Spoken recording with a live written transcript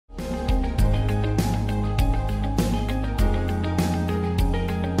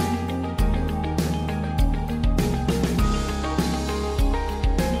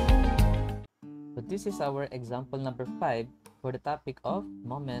this is our example number 5 for the topic of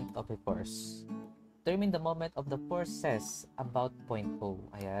moment of a force. Determine the moment of the forces about point O.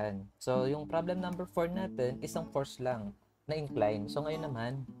 Ayan. So, yung problem number 4 natin, isang force lang na incline. So, ngayon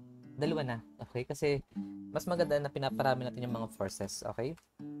naman, dalawa na. Okay? Kasi, mas maganda na pinaparami natin yung mga forces. Okay?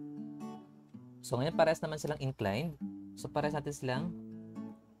 So, ngayon, parehas naman silang inclined. So, parehas natin silang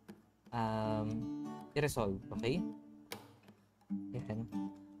i-resolve. Okay? Ayan.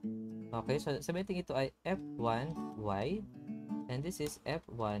 Okay, so sabihin ito ay F1y and this is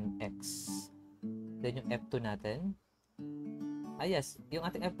F1x. Then yung F2 natin. Yes, yung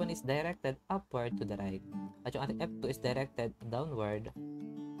ating F1 is directed upward to the right. At yung ating F2 is directed downward,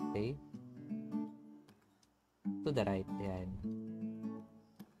 okay, to the right. Ayan.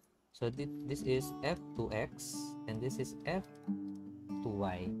 So this is F2x and this is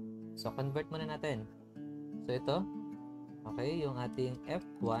F2y. So convert muna natin. So ito, okay, yung ating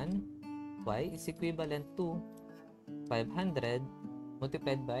F1y is equivalent to 500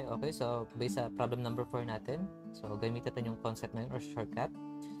 multiplied by, okay, so based sa problem number 4 natin, so gamitin natin yung concept na yun or shortcut.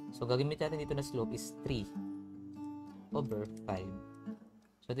 So gagamitin natin dito na slope is 3 over 5.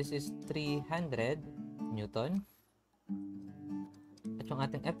 So this is 300 Newton. At yung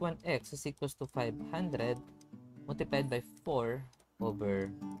ating F1x is equals to 500 multiplied by 4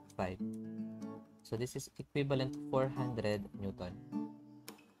 over 5. So this is equivalent to 400 Newton.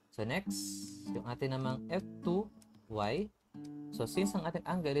 So next, yung ating namang F2y. So since ang ating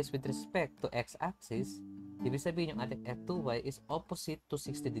angle is with respect to x-axis, ibig sabihin yung ating F2y is opposite to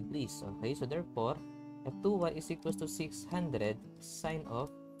 60 degrees. Okay, so therefore, F2y is equals to 600 sine of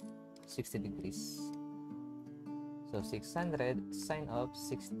 60 degrees. So 600 sine of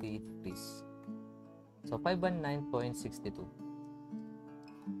 60 degrees. So 519.62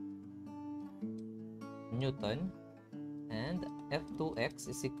 Newton, and F2x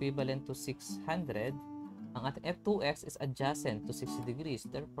is equivalent to 600. Ang ating F2x is adjacent to 60 degrees,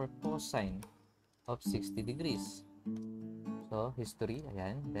 therefore cosine of 60 degrees. So history,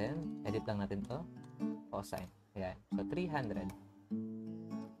 ayan, then edit lang natin to, cosine, ayan, so 300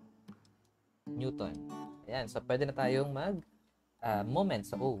 Newton. Ayan, so pwede na tayong mag moment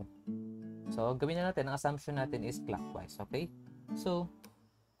sa O. So gawin na natin, ang assumption natin is clockwise, okay? So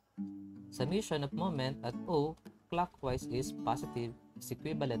summation of moment at O clockwise is positive, is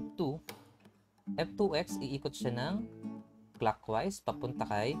equivalent to F2x, iikot siya ng clockwise papunta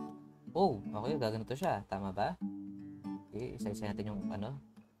kay O. Okay, gaganito siya. Tama ba? Okay, isa-isa natin yung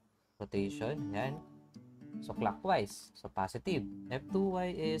rotation. Yan. So, clockwise. So, positive.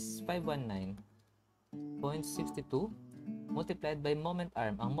 F2y is 519.62 multiplied by moment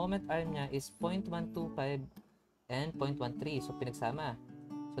arm. Ang moment arm niya is 0.125 and 0.13. So, pinagsama.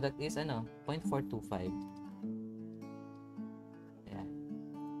 So, that is 0.425.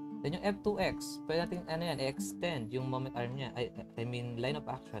 Then yung F2x, pwede natin i-extend yung moment arm niya. I mean, line of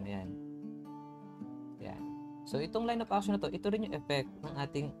action. Ayan. Ayan. So, itong line of action na to, ito rin yung effect ng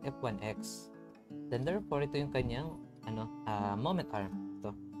ating F1x. Then, therefore, ito yung kanyang moment arm.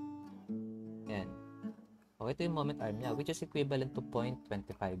 Ito. Ayan. O, ito yung moment arm niya, which is equivalent to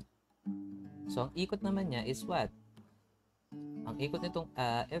 0.25. So, ang ikot naman niya is what? Ang ikot nitong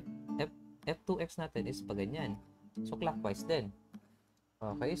F2x natin is pa ganyan. So, clockwise din.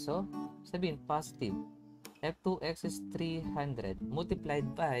 Okay, so sabihin positive. F2x is 300 multiplied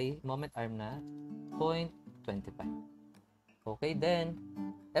by moment arm na 0.25. Okay, then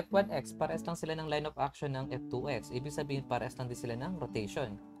F1x, parehas lang sila ng line of action ng F2x. Ibig sabihin, parehas lang din sila ng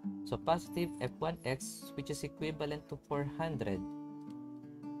rotation. So positive F1x, which is equivalent to 400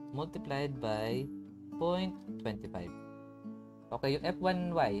 multiplied by 0.25. Okay, yung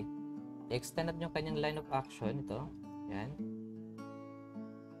F1y, i-extend natin yung kanyang line of action. Ito, yan.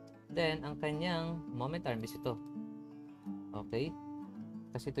 Then, ang kanyang moment arm is ito. Okay?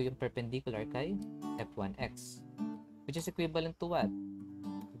 Kasi ito yung perpendicular kay F1x. Which is equivalent to what?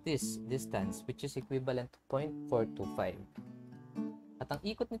 This distance, which is equivalent to 0.425. At ang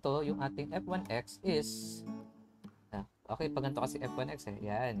ikot nito, yung ating F1x is... okay, pag ganito kasi F1x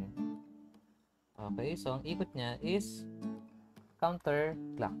yan. Okay, so ang ikot niya is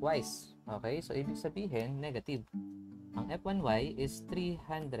counterclockwise. Okay, so ibig sabihin, negative. Ang F1y is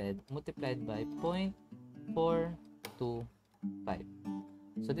 300 multiplied by 0.425.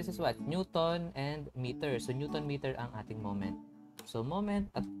 So this is what? Newton and meter. So Newton meter ang ating moment. So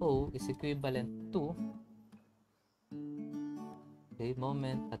moment at O is equivalent to, okay,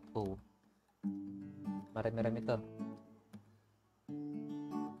 moment at O. Marami-rami ito.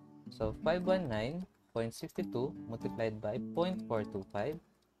 So 519.62 multiplied by 0.425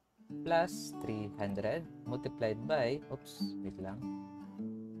 plus 300 multiplied by, wait lang.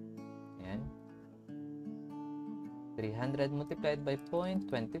 Ayan. 300 multiplied by 0.25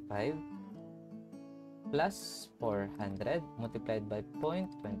 plus 400 multiplied by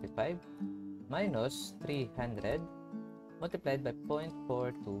 0.25 minus 300 multiplied by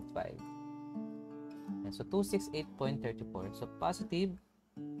 0.425. And so 268.34. So positive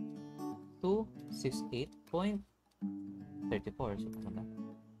 268.34. So ano ba?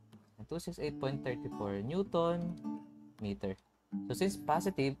 268.34 Newton meter. So since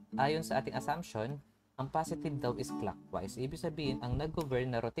positive, ayon sa ating assumption, ang positive daw is clockwise. Ibig sabihin, ang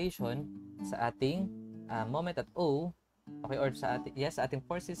nag-govern na rotation sa ating moment at O, okay, or sa ating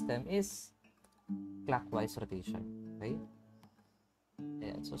force system is clockwise rotation. Okay?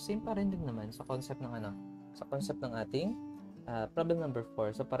 Ayan. So same pa rin din naman sa concept ng ating problem number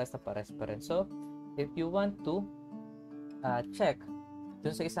 4. So pares na pares pa rin. So if you want to check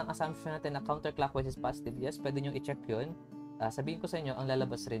dun sa isang assumption natin na counterclockwise is positive, yes, pwede nyo i-check yun. Sabihin ko sa inyo, ang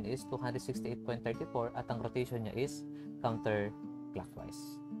lalabas rin is 268.34 at ang rotation niya is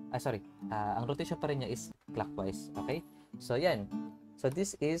counterclockwise. Ang rotation pa rin niya is clockwise. Okay? So, yan. So,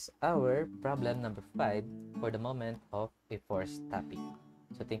 this is our problem number 5 for the moment of a force topic.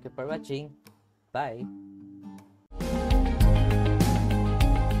 So, thank you for watching. Bye!